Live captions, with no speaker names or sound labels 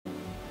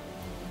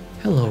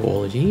Hello,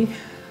 Olgie.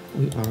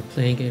 We are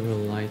playing Gabriel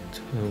Light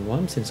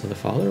 1, Sins of the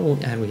Father,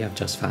 and we have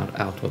just found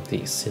out what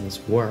these sins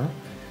were.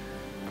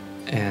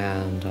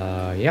 And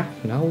yeah,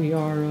 now we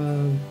are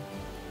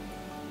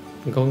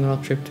going on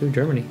a trip to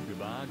Germany.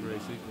 Goodbye,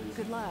 Gracie.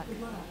 Good luck.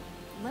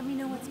 Let me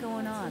know what's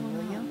going on,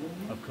 will you?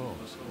 Of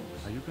course.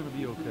 Are you going to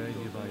be okay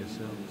here by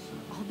yourself?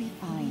 I'll be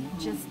fine.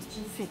 Just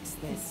fix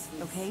this,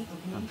 okay?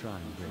 I'm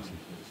trying, Gracie.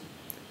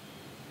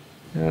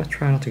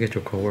 Try not to get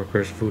your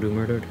coworkers voodoo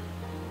murdered.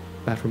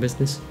 Bad for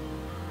business.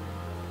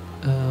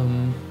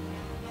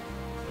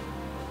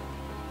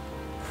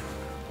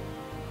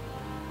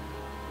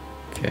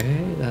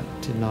 Okay, that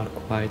did not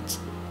quite...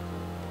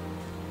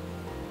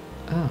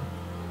 Ah,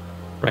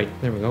 right,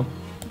 there we go.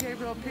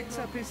 Gabriel picks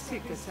up his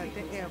tickets at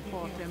the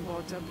airport and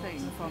boards a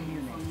plane from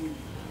Munich.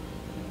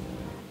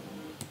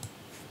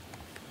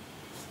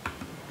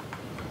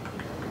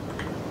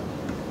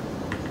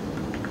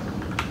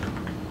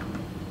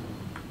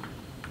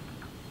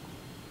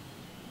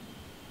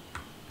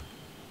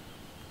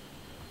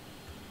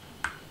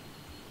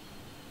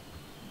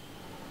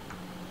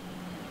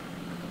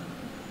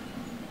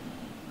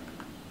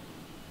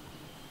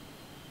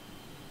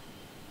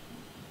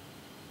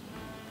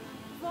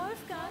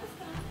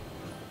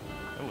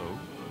 Hello,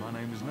 my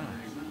name is Knight.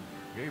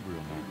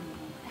 Gabriel Knight.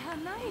 Herr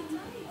Knight!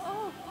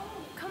 Oh,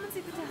 kommen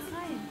Sie bitte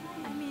herein.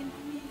 I mean,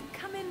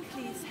 come in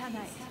please, Herr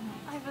Knight.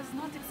 I was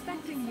not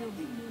expecting you.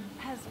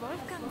 Has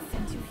Wolfgang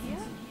sent you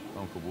here?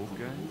 Uncle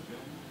Wolfgang?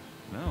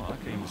 No, I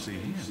came to see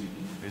him.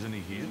 Isn't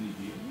he here?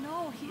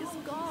 No, he is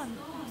gone.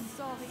 I'm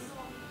sorry.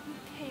 You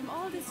came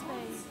all this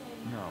way.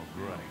 No,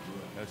 great.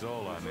 That's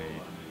all I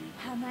need.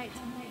 Herr Knight,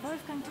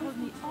 Wolfgang told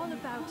me all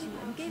about you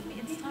and gave me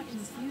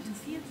instructions for you to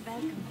feel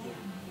welcome here.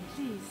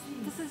 Please,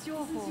 this is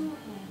your home.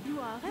 You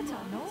are Ritter,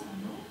 no?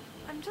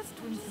 I'm just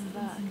doing some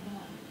work.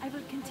 I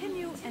will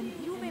continue and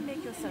you may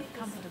make yourself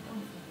comfortable.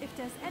 If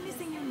there's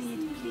anything you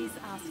need, please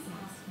ask me.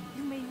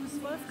 You may use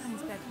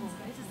Wolfgang's bedroom.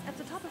 It is at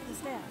the top of the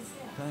stairs.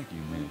 Thank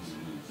you, miss.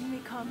 You may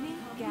call me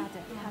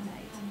Gerda, Herr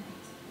Knight.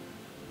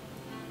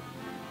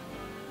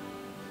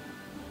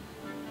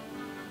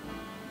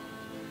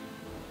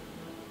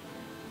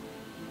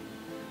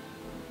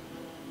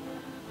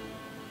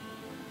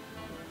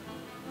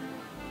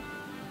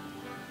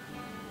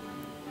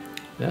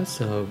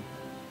 That's a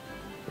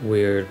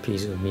weird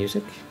piece of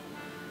music.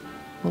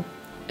 Well,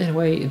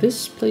 anyway,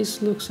 this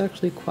place looks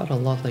actually quite a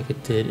lot like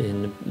it did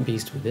in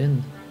Beast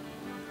Within.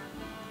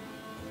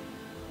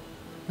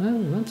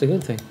 Well, that's a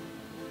good thing.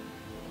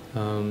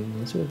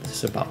 Let's see what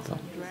this is about, though.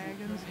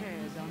 Dragon's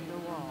head on the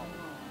wall.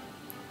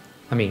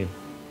 I mean,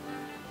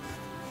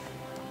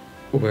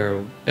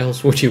 where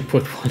else would you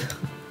put one?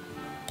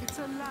 It's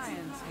a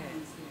lion's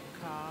head,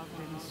 carved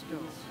in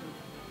stone.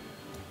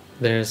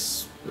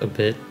 There's a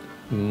bit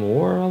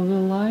more of the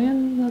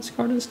lion that's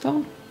carved in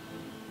stone?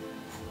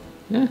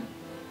 Yeah.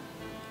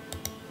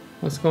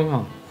 What's going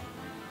on?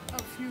 A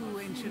few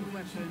ancient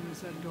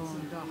weapons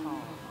adorn the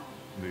hall.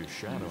 This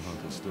shadow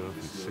hunter stuff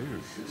is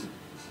serious.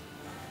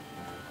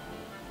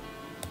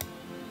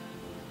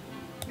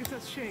 It's a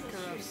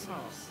shaker of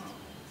salt.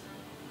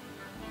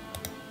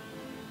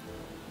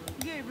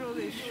 Gabriel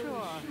is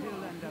sure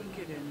he'll end up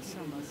getting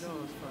some of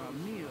those for a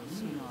meal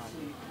sooner or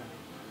later.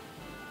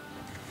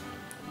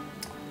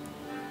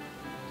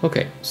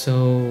 Okay,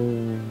 so...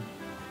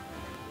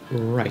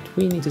 Right,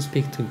 we need to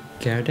speak to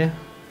Gerda.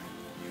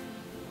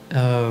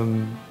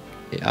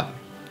 Yeah.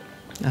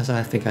 As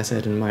I think I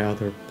said in my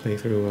other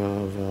playthrough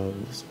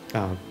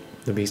of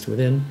The Beast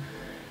Within,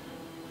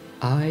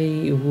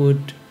 I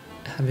would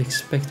have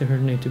expected her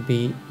name to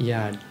be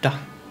Gerda,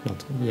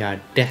 not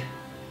Gerda.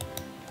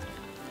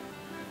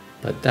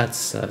 But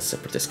that's a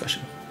separate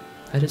discussion.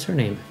 That is her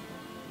name.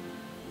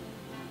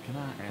 Can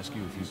I ask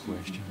you a few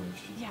questions?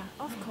 Yeah,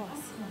 of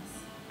course.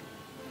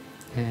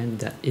 And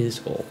that is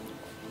all.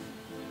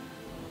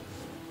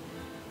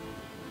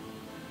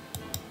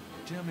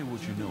 Tell me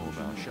what you know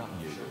about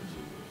Schattenjäger.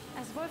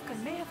 As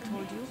Wolfgang may have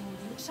told you,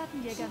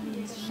 Schattenjäger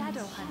means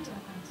shadow hunter.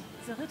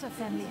 The Ritter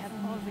family have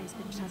always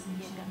been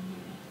Schattenjäger.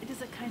 It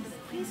is a kind of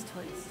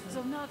priesthood,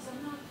 so not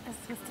as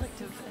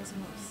restrictive as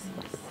most.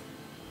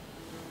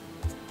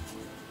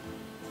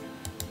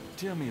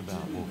 Tell me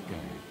about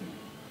Wolfgang.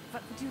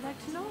 What would you like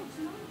to know?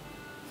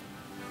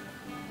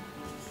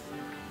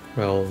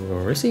 Well,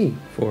 where is he,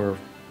 for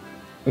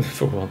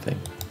one thing?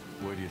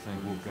 Where do you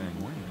think Wolfgang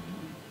went?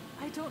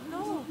 I don't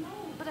know,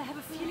 but I have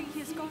a feeling he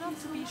has gone off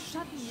to be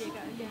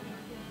Schattenjäger again.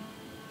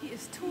 He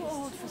is too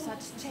old for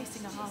such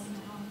chasing around.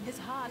 His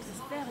heart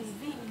is very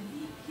weak.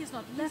 He has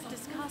not left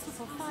his castle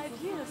for 5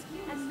 years,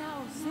 and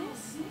now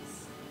this?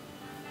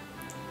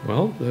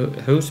 Well,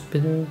 who's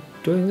been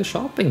doing the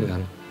shopping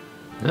then?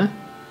 Huh?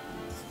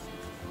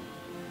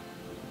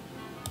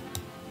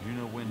 Do you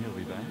know when he'll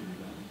be back?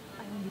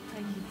 I only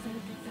pray he will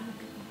be back.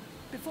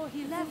 Before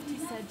he left, he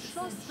said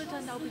Schloss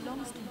Ritter now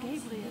belongs to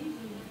Gabriel.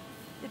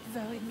 It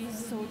worried me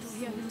so to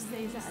hear him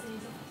say that.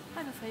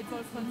 I'm afraid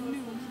Wolfgang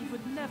knew he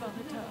would never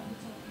return.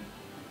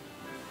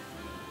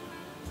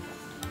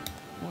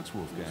 What's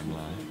Wolfgang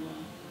like?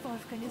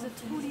 Wolfgang is a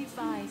truly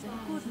wise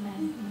and good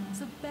man,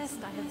 the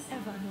best I have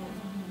ever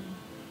known.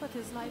 But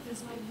his life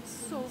has been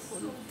so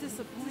full of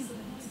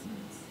disappointments.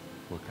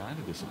 What kind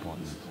of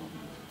disappointment?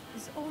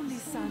 His only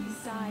son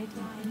died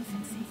in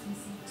infancy,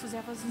 so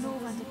there was no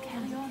one to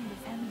carry on the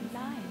family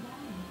line.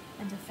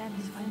 And the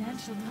family's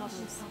financial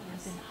troubles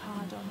have been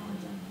hard on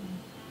him.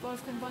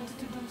 Wolfgang wanted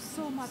to do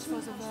so much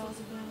for the world,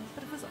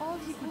 but it was all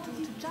he could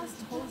do to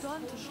just hold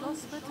on to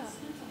Schloss Ritter.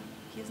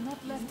 He has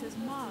not left his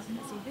mark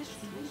as he wished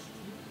to.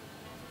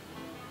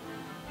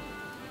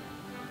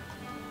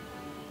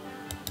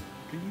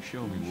 Can you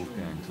show me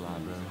Wolfgang's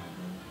library?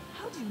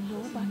 How do you know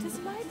about his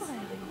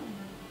library?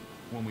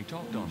 When we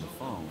talked on the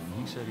phone,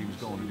 he said he was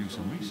going to do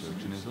some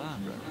research in his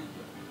library.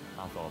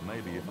 I thought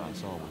maybe if I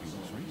saw what he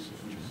was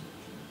researching.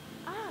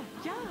 Ah,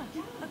 yeah,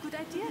 a good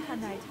idea, Herr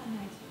Knight.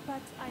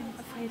 But I'm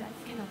afraid I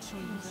cannot show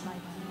you the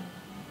library.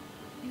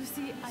 You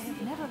see, I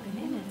have never been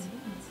in it.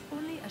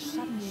 Only a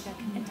Schattenjäger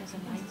can enter the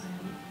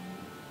library.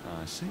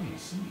 I see.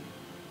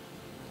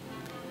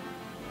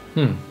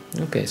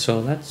 Okay,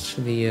 so that's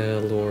the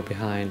lore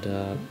behind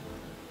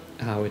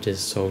how it is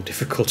so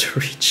difficult to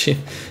reach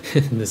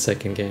in the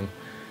second game.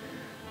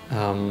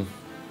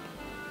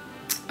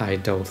 I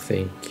don't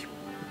think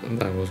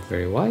that was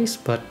very wise,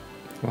 but,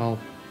 well,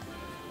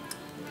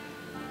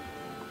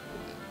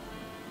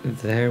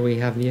 there we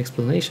have the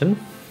explanation.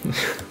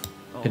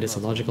 It is a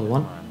logical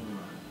one.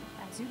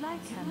 As you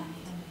like, Herr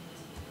Knight.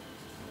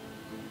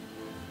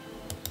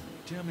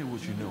 Tell me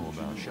what you know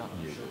about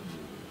Schattenjägers.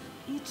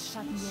 Each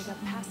Schattenjäger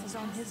passes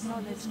on his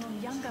knowledge to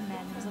younger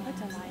men in the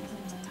Ritterline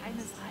when the time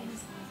is right.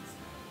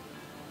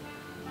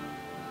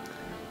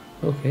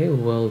 Okay,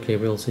 well,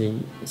 Gabriel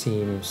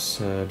seems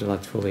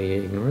delightfully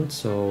ignorant,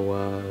 so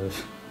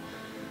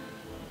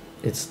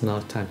it's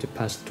not time to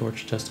pass the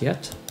torch just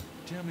yet.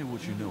 Tell me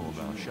what you know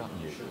about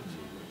Schattenjägers.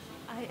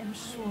 I am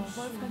sure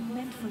Wolfgang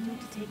meant for you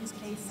to take his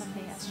place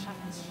someday as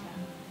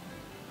Schattenjäger.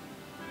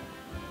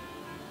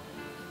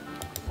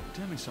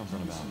 Tell me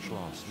something about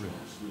Schloss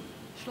Ritter.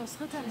 Schloss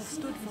Ritter has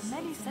stood for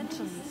many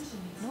centuries.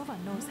 No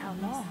one knows how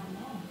long.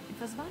 It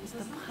was once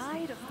the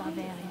pride of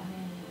Bavaria,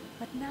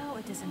 but now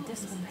it is in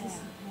disrepair.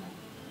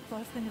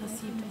 Wolfgang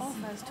received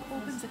offers to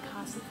open the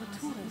castle for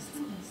tourists.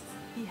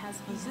 He has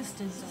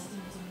resisted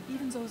though,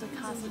 even though the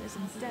castle is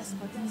in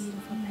desperate need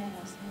of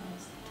repairs.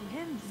 To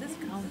him, this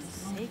ground is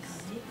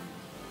sacred.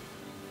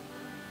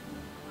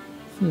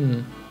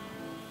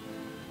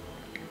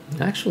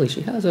 Actually,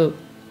 she has a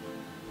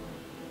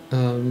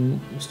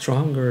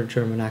stronger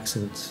German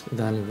accent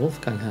than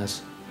Wolfgang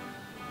has.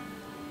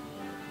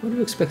 I would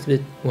have expected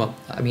it. Well,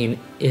 I mean,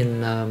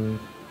 in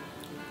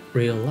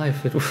real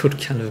life, it would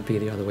kind of be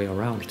the other way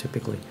around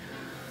typically.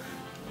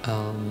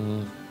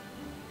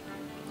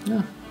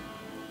 Yeah.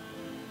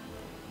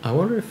 I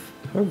wonder if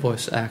her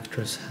voice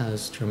actress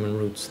has German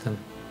roots then.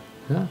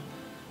 Yeah.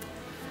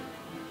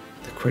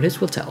 The credits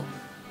will tell.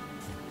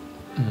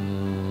 Tell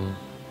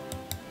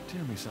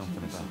me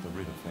something about the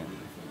Ritter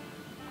family.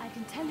 I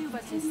can tell you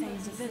what they say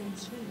in the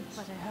village,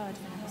 what I heard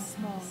when I was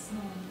small.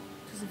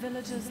 To the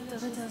villagers, the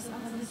Ritters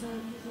are a little,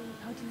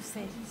 how do you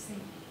say,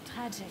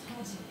 tragic,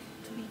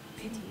 to be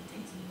pitied.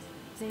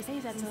 They say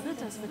that the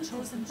Ritters were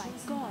chosen by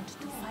God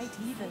to fight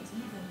evil.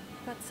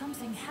 But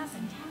something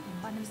happened.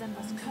 One of them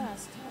was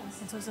cursed,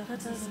 and so the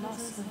Ritters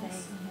lost the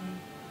way.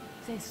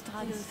 They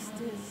struggle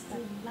still,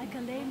 but like a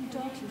lame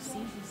dog, you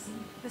see,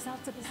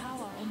 without the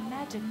power or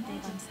magic they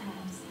once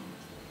had.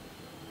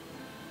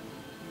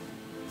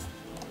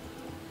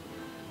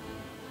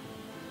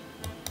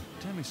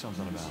 Tell me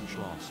something about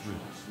Schloss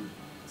Ritter.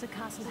 The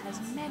castle has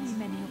many,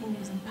 many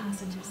rooms and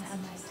passages, Herr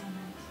Knight.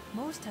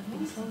 Most have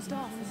been closed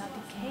off and are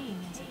decaying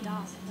in the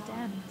dark and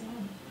damp.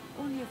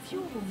 Only a few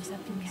rooms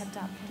have been kept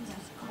up due to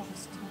the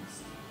cost.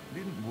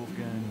 Didn't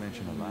Wolfgang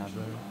mention a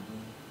library?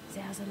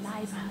 There's a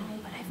library,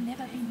 but I've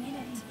never been in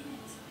it.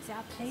 There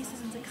are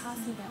places in the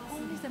castle where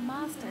only the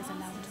master is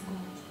allowed to go.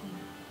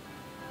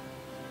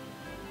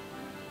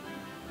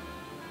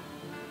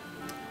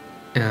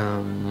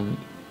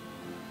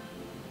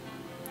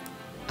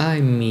 I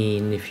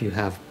mean, if you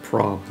have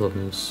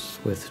problems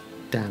with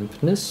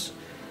dampness,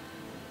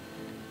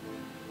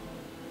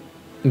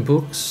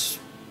 books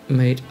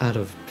made out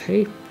of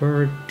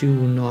paper do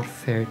not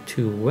fare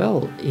too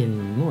well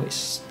in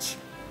moist.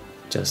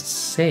 Just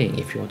saying,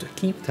 if you want to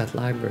keep that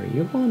library,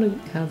 you want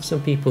to have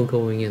some people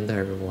going in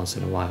there every once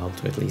in a while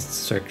to at least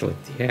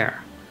circulate the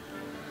air.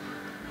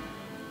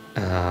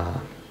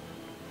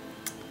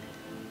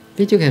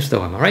 Video games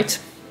though, am I right?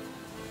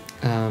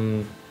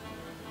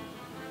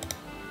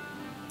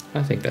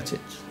 I think that's it.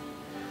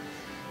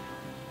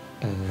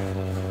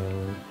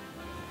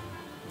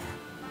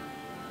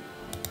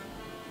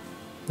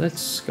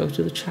 Let's go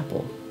to the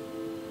chapel.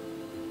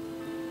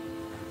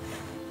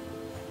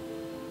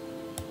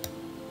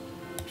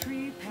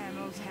 Tree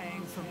panels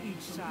hang from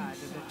each side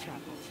of the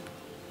chapel.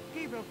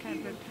 Gabriel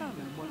can't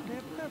determine what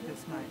their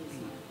purpose might be.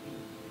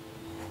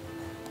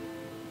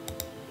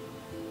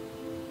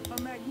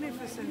 A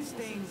magnificent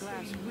stained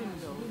glass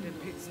window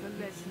depicts the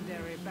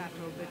legendary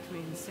battle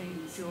between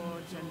St.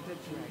 George and the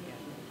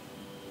dragon.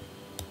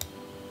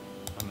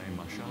 A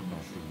shop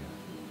after you.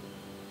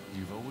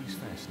 You've always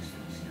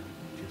fascinated me.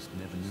 I just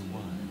never knew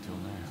why until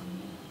now.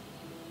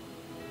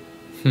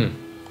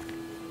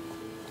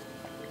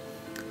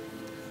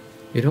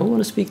 You don't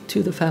want to speak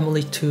to the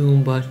family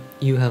tomb, but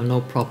you have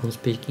no problem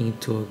speaking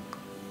to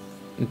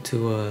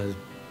a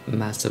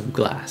massive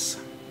glass.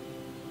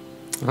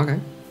 Okay.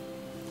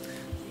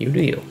 You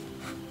do you.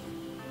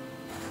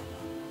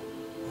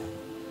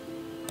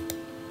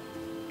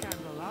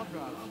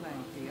 Candelabra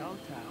flank the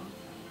altar.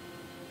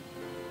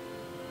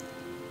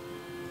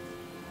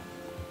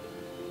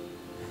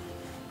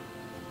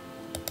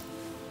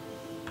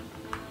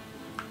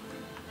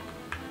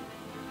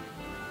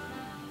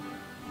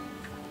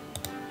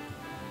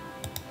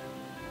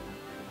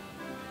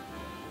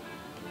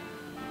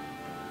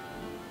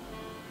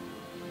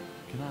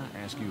 Can I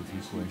ask you a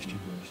few questions?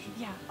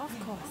 Yeah, of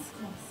course.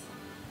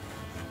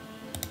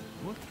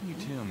 What can you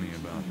tell me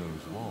about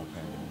those wall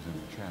panels in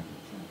the chapel?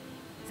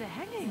 The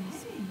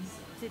hangings.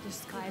 They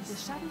describe the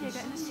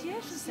Schattenjäger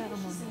initiation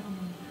ceremony.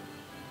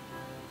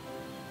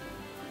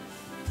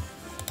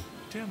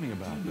 Tell me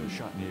about the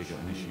Schattenjäger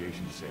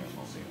initiation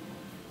ceremony.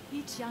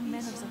 Each young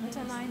man of the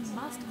Ritterline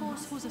must go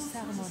through the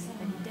ceremony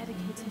when he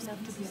dedicates himself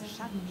to be a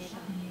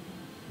Schattenjäger.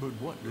 But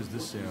what does the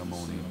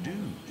ceremony do?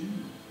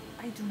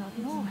 I do not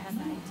know, Herr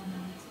Knight.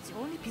 The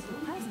only people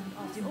present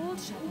are the old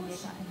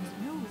Schattenjäger and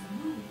you.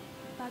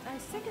 But I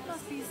think it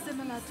must be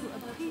similar to a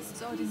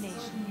priest's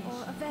ordination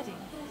or a wedding.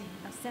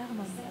 A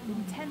ceremony of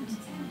intent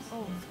and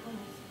oath.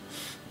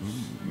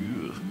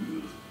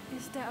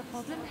 Is there a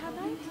problem, Herr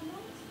Knight?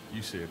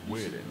 You said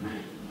wedding.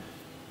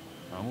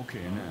 I'm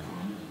okay now.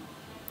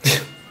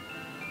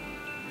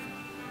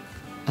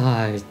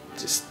 I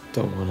just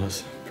don't want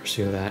to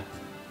pursue that.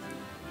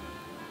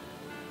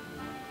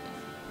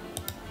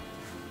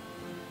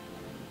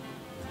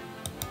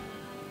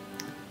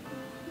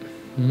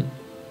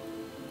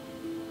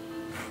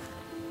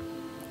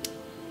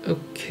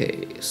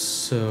 Okay,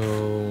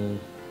 so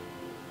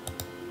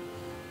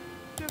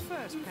The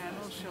first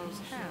panel shows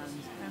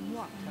hands and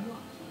water.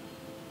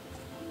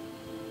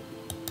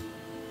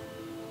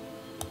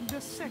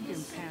 The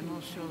second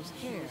panel shows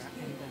hair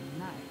and a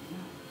knife.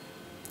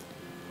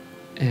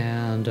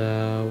 and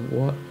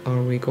what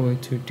are we going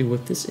to do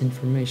with this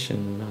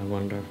information, I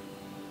wonder?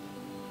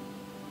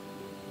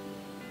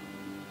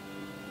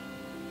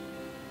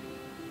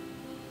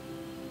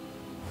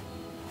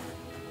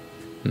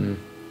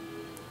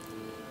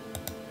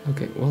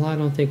 Okay, well, I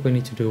don't think we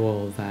need to do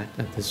all of that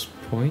at this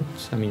point.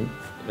 I mean,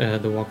 the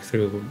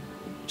walkthrough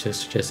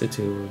just suggested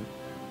to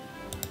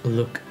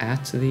look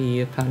at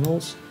the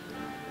panels.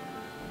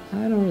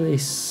 I don't really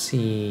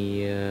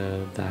see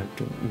that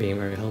being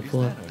very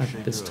helpful Is that a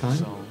at this shaker of time.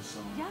 souls?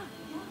 Yeah,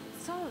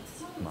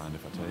 souls. Mind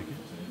if I take it?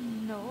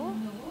 No.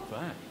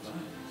 Thanks.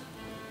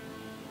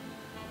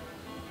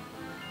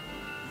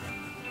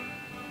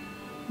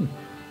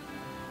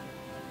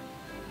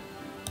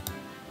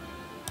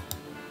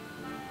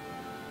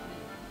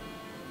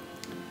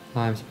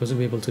 I'm supposed to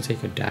be able to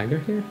take a dagger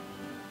here?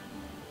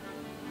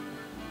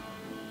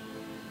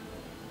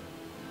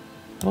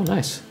 Oh,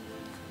 nice.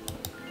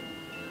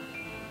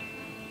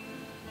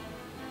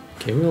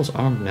 Gabriel's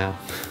armed now.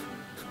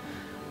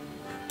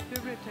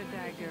 The Ritter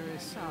dagger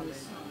is solid,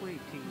 weighty,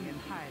 and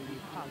highly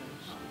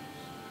polished.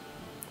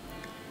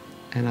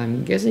 And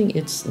I'm guessing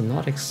it's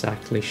not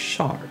exactly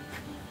sharp.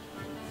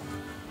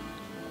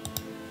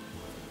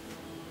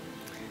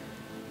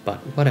 But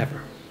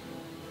whatever.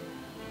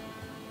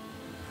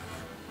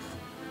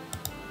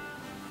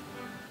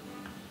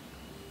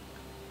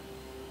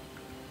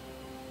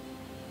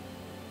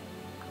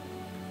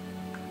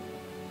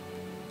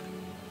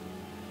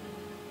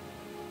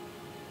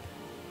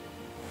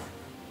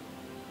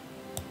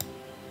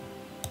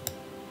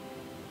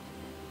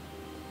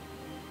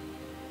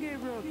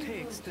 Gabriel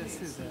takes the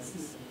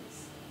scissors.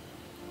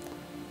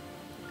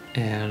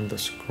 And the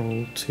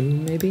scroll too,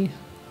 maybe?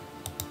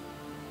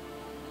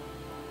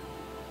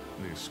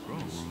 This scroll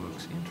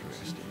looks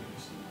interesting.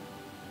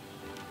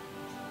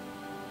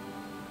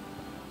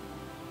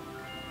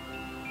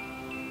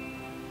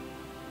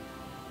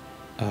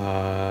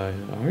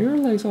 Are your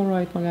legs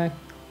alright, my guy?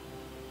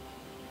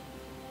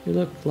 You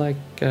look like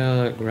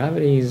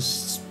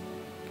gravity's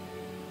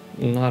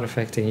not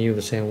affecting you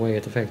the same way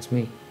it affects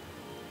me.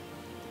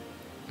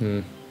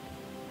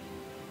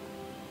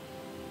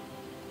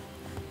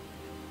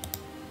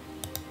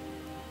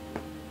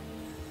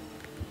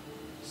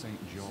 St.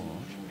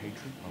 George,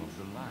 patron of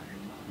the light,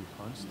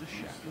 who hunts the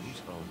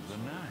shadows of the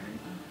night.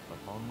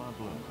 Upon my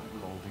blood I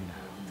call thee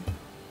now.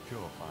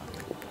 Purify me,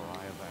 for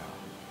I avow,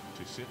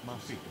 to sit my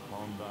feet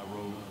upon thy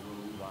road,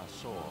 thy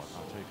sword I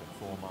take it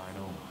for mine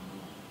own.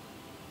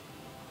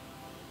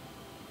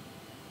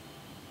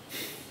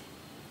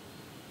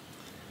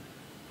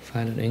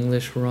 Find an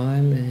English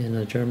rhyme in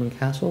a German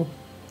castle?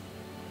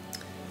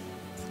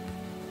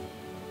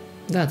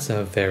 That's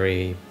a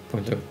very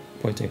point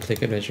and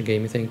click adventure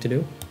gamey thing to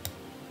do.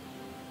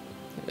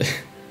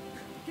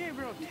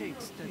 Gabriel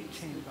takes the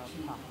chamber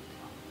pot.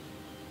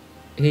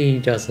 He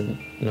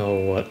doesn't know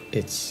what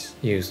it's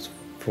used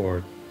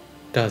for,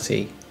 does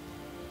he?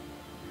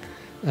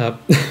 Uh,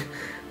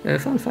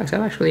 fun fact,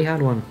 I've actually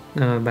had one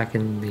back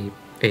in the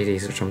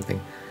 80s or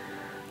something.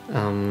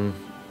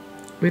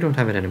 We don't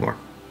have it anymore.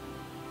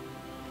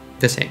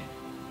 The same.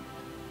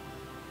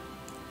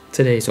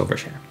 Today's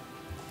overshare.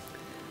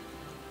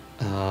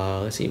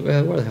 Let's see,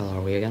 where the hell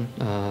are we again?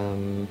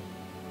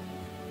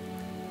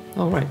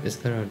 Oh right, is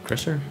there a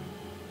dresser?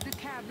 The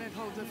cabinet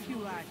holds a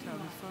few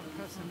items for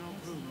personal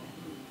grooming.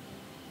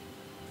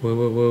 Woo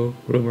woo woo,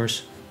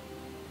 rumors.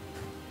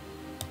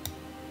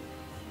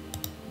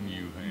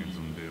 You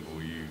handsome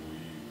devil, you.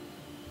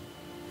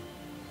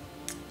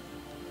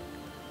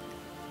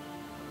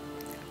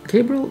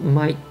 Gabriel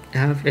might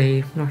have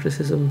a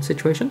narcissism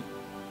situation.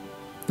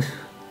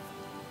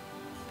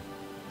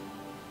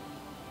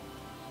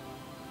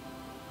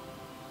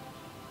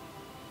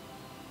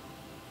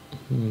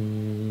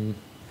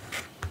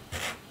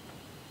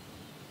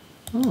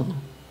 Oh.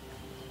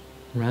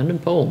 Random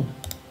poem.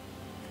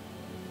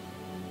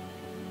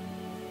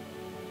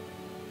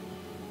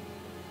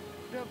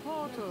 The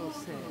portal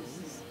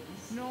says,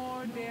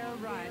 nor der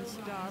Rheins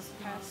darf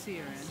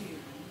passieren.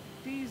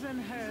 Diesen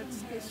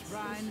Herz ist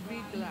rein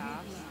wie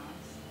Glas.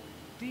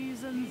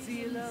 Diesen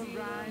Seele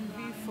rein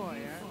wie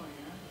Feuer.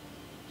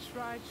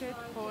 Schreitet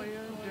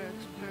heuer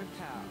durchs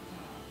Portal.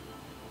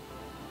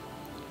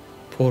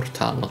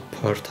 Portal, not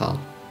portal.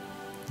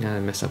 Yeah, I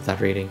messed up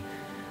that reading.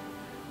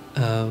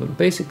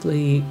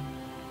 Basically,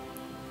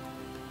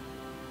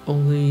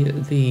 only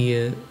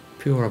the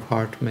pure of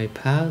heart may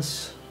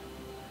pass.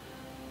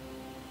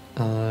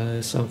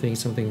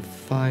 Something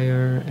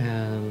fire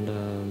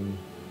and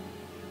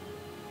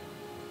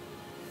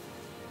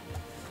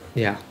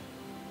yeah,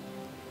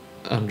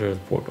 under the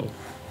portal,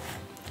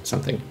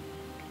 something.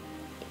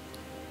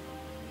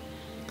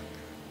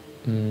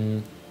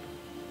 No.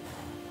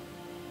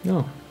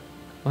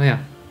 Oh yeah.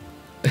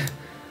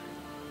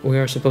 We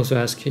are supposed to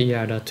ask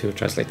Yarda to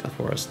translate that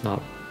for us,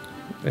 not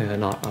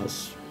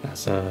us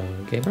as a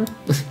gamer.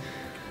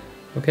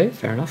 Okay,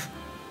 fair enough.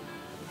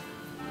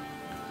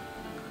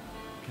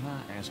 Can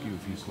I ask you a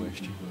few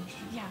questions?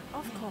 Yeah,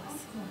 of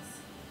course.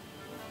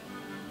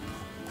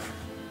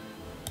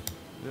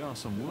 There are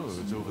some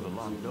words over the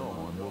locked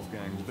door in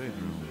Wolfgang's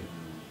bedroom.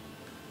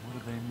 What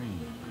do they mean?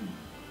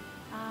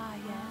 Ah,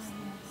 yes.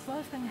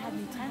 Wolfgang had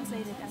me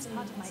translated as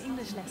part of my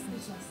English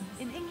lessons.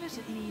 In English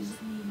it means,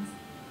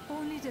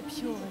 only the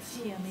purest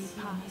here may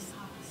pass.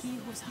 He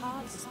whose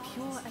heart is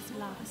pure as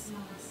glass.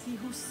 He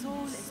whose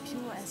soul is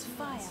pure as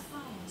fire.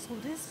 So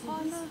this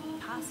portal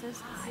passes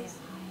higher.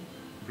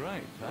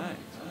 Great,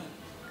 thanks.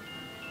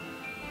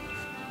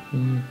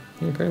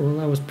 Okay, well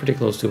that was pretty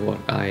close to what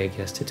I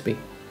guessed it to be.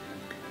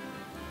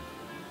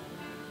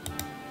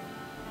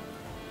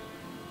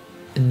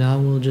 And now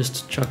we'll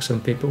just chuck some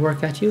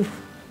paperwork at you.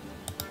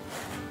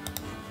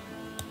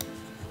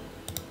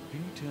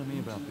 Can you tell me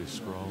about this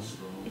scroll?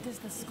 It is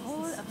the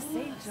scroll of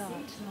St.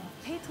 George,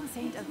 patron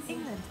saint of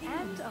England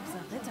and of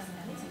the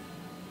Rittersberg.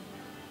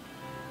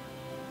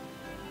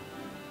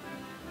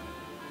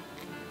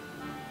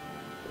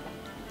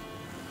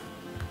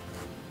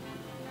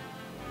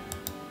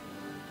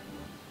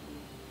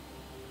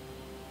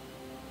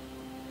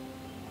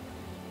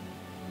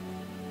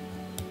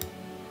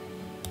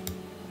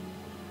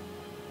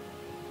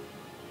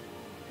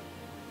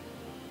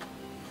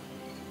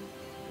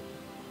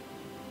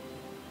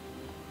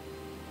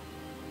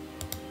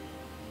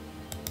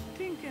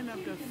 Thinking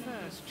of the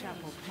first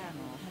chapel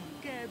panel,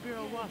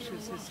 Gabriel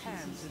washes his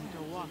hands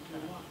into water.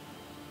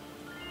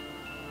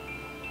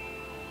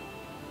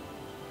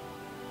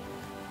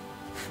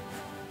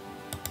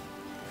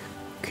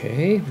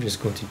 Okay, we're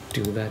just going to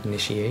do that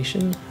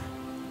initiation.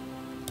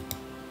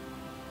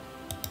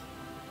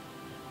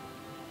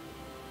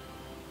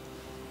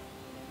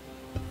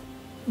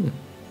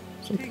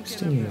 Something Thinking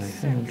stinging of my the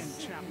hand. second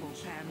chapel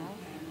panel,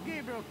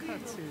 Gabriel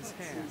cuts his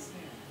hair.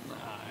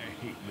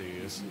 I hate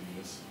this.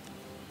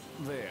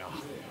 There.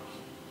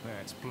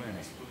 That's plenty.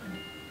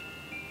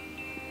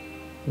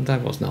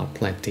 That was not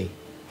plenty.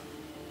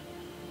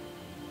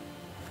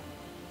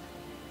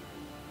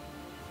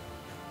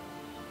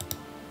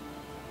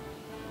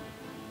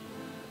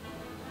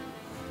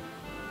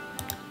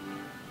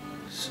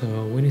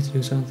 So we need to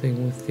do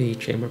something with the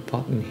chamber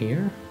pot in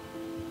here.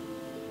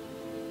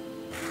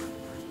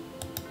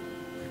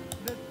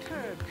 The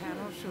third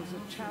panel shows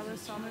a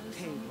chalice on a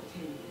table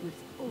with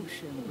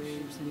ocean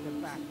waves in the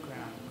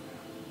background.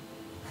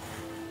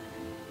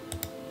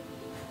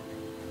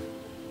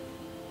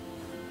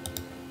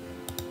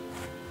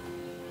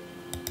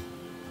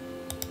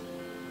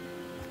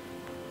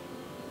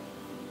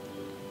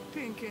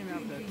 Thinking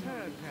of the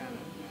third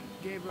panel,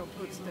 Gabriel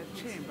puts the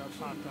chamber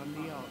pot on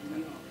the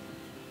altar.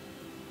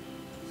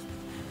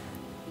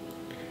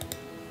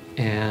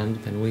 And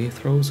then we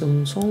throw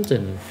some salt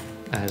in,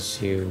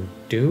 as you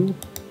do,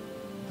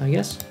 I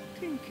guess.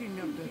 Thinking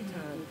of the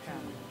third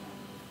panel,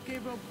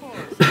 Gabriel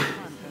pours the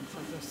contents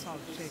of the salt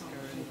shaker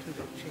into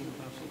the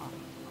chamber pot.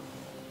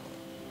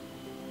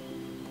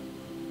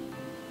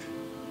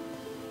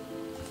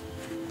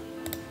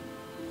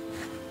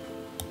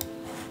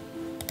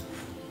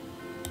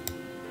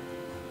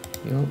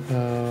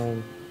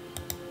 No,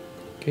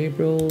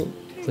 Gabriel,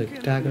 Take click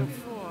in dagger. the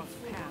fourth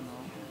panel.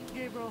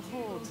 Gabriel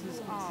holds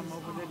his arm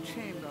over the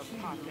chamber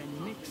pot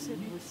and nicks it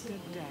with the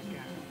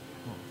dagger.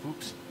 Oh,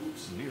 oops.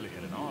 Nearly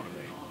hit an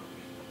artery.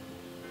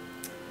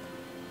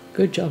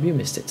 Good job, you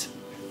missed it.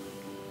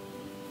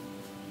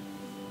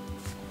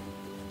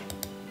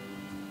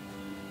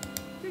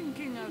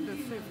 Thinking of the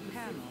fifth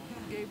panel,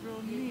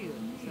 Gabriel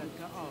kneels at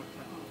the altar.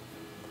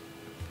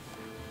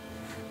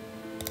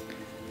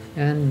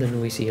 And then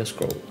we see a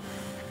scroll.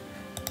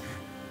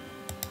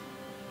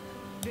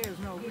 There's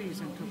no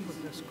reason to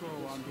put the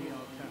scroll on the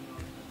altar.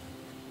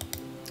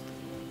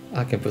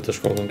 I can put the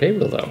scroll on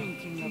Gabriel though.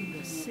 Thinking of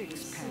the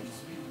sixth panel,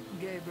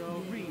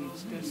 Gabriel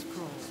reads the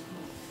scroll.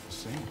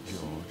 Saint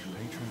George,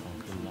 patron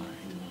of the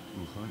light,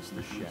 who hunts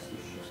the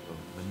shadows of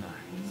the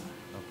night.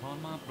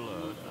 Upon my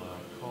blood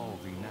I call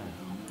thee now.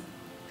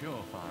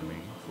 Purify me,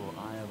 for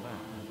I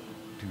avow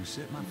to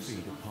set my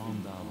feet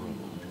upon thy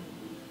road.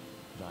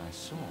 Thy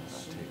soul I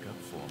take up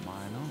for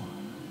mine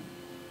own.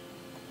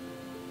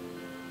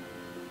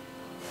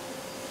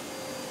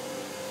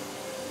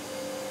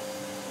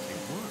 It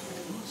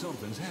worked.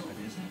 Something's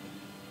happening.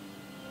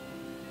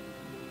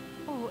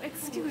 Oh,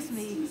 excuse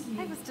me.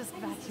 I was just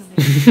vacuuming.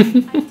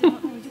 I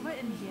didn't know you were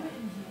in here.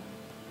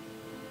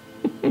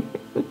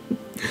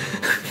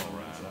 All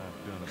right, I've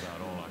done about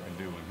all I can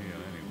do in here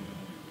anyway.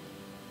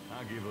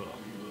 I give up.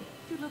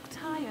 You look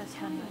tired,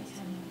 Henry.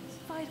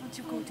 Why don't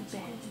you go to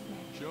bed?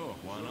 Sure,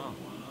 why not?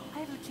 I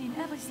will clean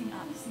everything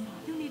up.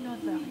 You need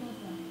not worry.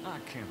 I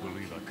can't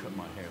believe I cut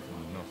my hair for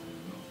nothing.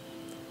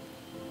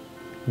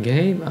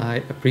 Game, I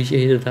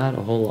appreciated that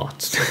a whole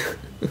lot.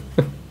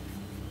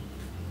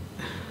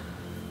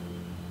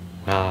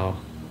 Wow.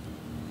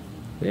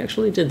 We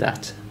actually did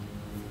that.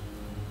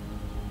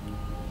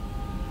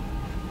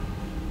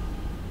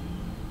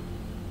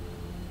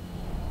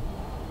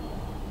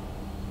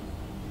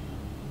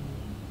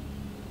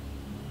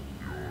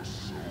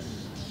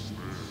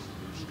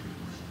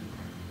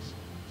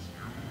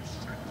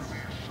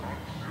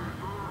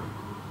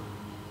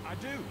 I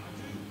do.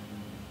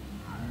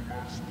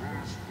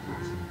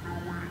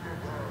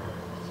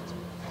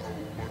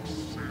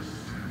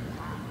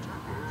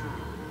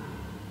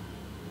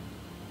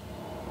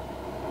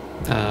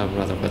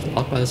 Rather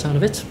wedlock by the sound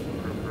of it.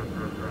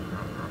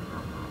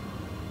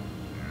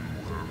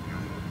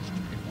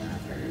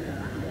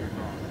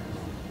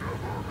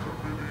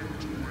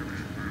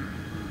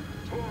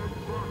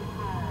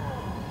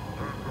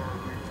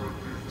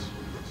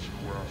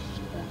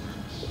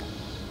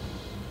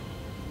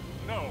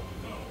 No.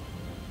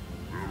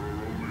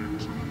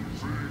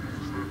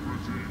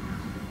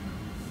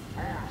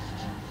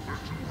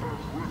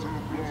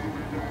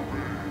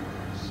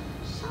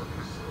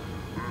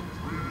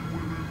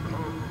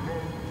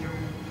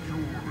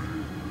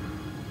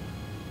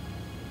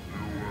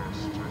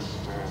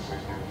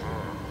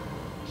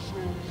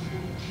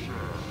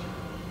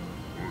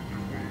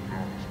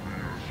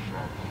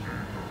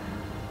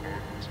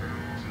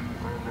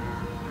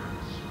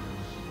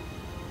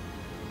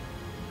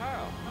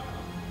 How?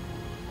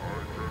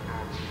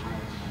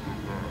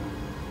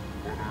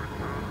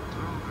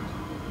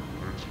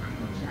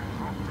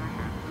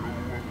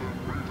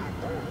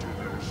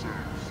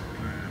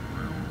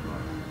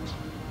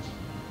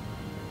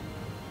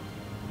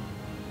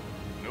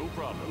 No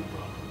problem.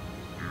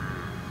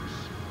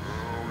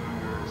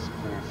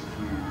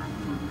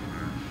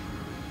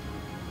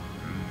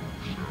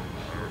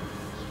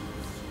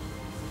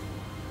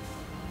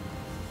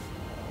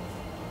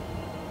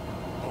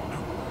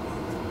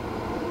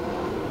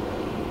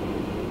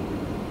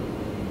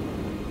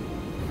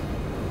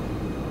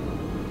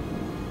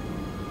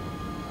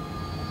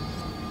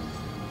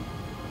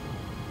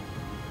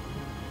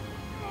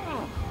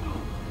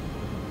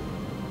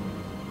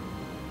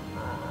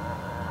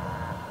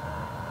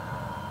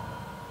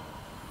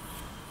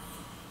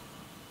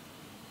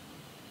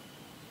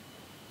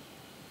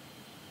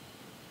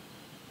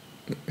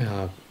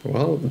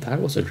 Well,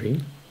 that was a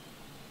dream.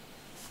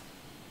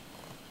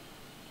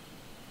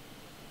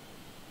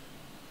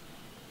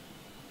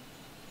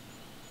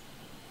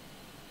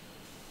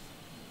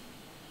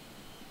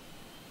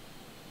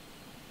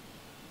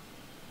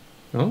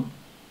 No?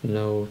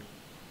 No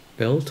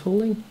bell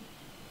tolling?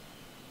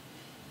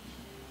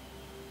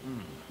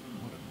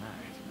 What a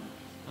night.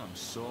 I'm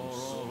sore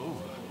all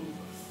over.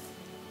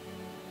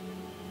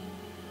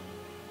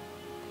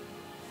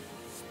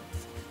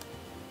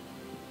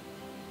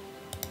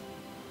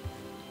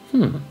 I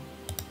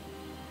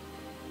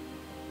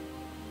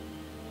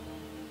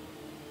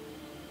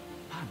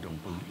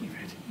don't believe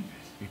it.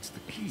 It's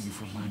the key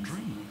from my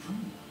dream.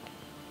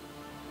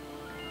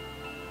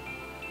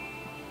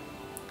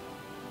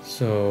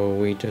 So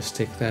we just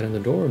stick that in the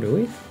door, do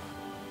we?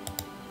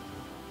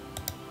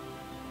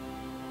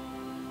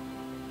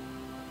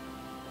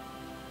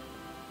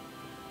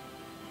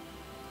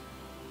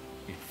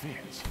 It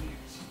fits.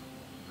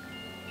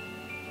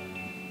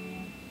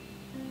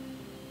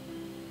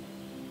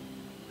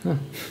 Huh.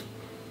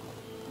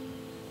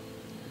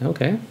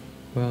 Okay.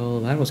 Well,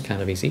 that was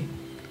kind of easy.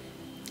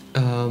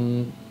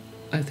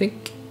 I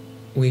think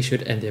we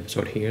should end the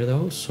episode here,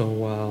 though.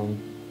 So,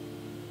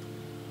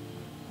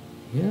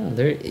 yeah,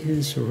 there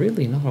is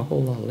really not a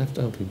whole lot left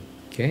of the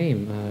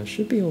game.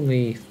 Should be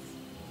only,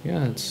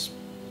 yeah, it's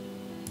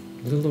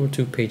a little over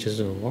 2 pages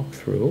to walk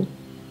through.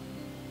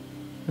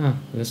 Ah,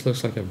 this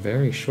looks like a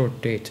very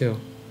short day too.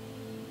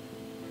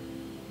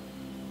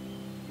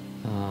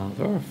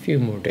 There are a few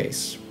more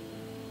days.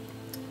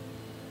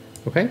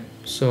 Okay,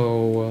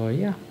 so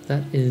yeah,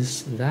 that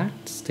is that.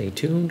 Stay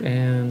tuned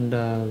and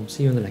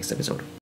see you in the next episode.